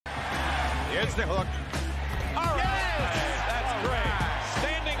Here's the hook. All right. Yes! That's great.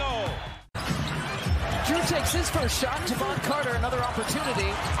 Standing O. Drew takes his first shot. Javon Carter, another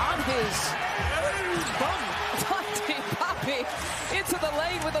opportunity on his bum. Dante Poppy into the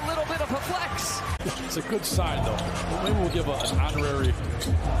lane with a little bit of a flex. It's a good sign, though. Maybe we'll give an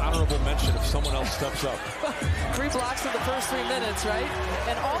honorable mention if someone else steps up. 3 blocks in the first 3 minutes, right?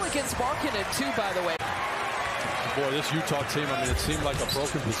 And all against Markkanen, too, by the way. Boy, this Utah team, I mean, it seemed like a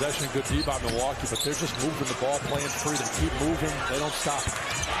broken possession, good D by Milwaukee, but they're just moving the ball, playing free. They keep moving. They don't stop.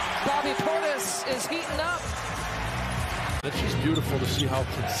 Bobby Portis is heating up. It's just beautiful to see how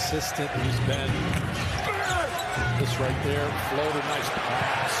consistent he's been. This right there, floater, nice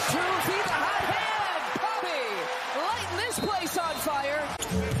pass. Drew feet the hot hand. Bobby lighting this place on fire.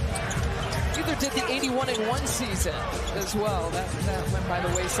 Either did the 81-1 season as well. That went by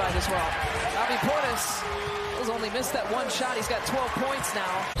the wayside as well. Bobby Portis has only missed that one shot. He's got 12 points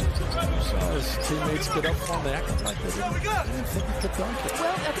now. So his teammates get up on the acting like they didn't think he could dunk it.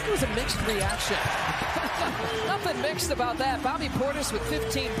 Well, I think it was a mixed reaction. Nothing mixed about that. Bobby Portis with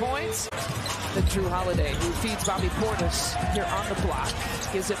 15 points. Then Drew Holiday, who feeds Bobby Portis here on the block.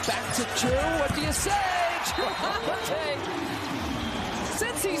 Gives it back to Drew. What do you say? Drew Holiday.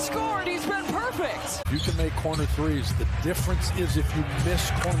 Since he scored, he's been perfect. You can make corner threes. The difference is if you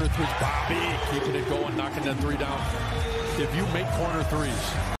miss corner threes. Bobby keeping it going, knocking that 3 down. If you make corner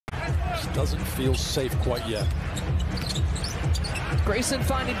threes, it doesn't feel safe quite yet. Grayson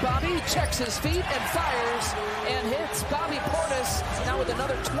finding Bobby, checks his feet and fires and hits. Bobby Portis now with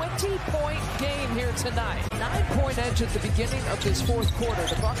another 20-point game here tonight. 9-point edge at the beginning of this fourth quarter.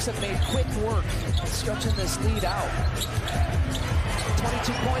 The Bucks have made quick work stretching this lead out.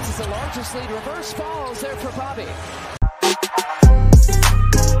 22 points is the largest lead. Reverse falls there for Bobby.